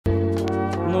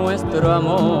nuestro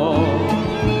amor,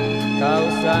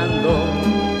 causando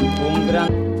un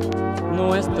gran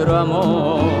nuestro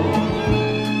amor,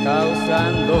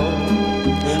 causando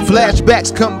un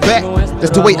Flashbacks come back, that's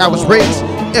the way I was raised.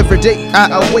 Every day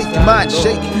I awake, mind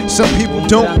shake. Some people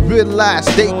don't realize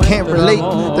they can't relate.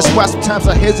 That's why sometimes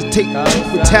I hesitate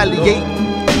to retaliate.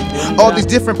 All these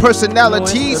different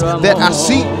personalities that I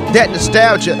see, that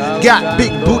nostalgia. Got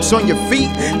big boots on your feet,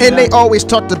 and they always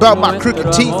talked about my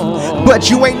crooked teeth. But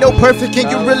you ain't no perfect and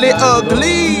you're really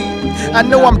ugly. I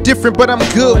know I'm different, but I'm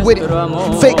good with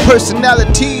it. Fake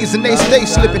personalities and they stay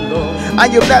slipping. I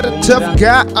am not a tough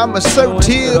guy, I'm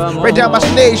assertive. Write down my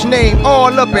stage name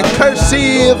all up in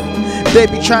cursive. They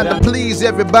be trying to please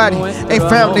everybody, ain't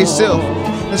found theyself.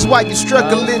 That's why you're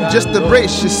struggling just to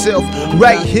brace yourself.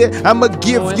 Right here, I'ma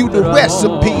give you the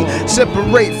recipe.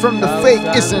 Separate from the fake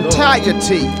its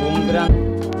entirety.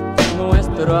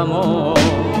 Nuestro amor,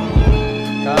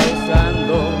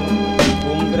 causando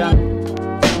un gran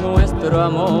nuestro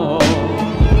amor,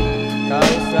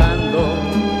 causando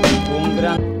un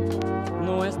gran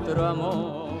nuestro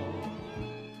amor.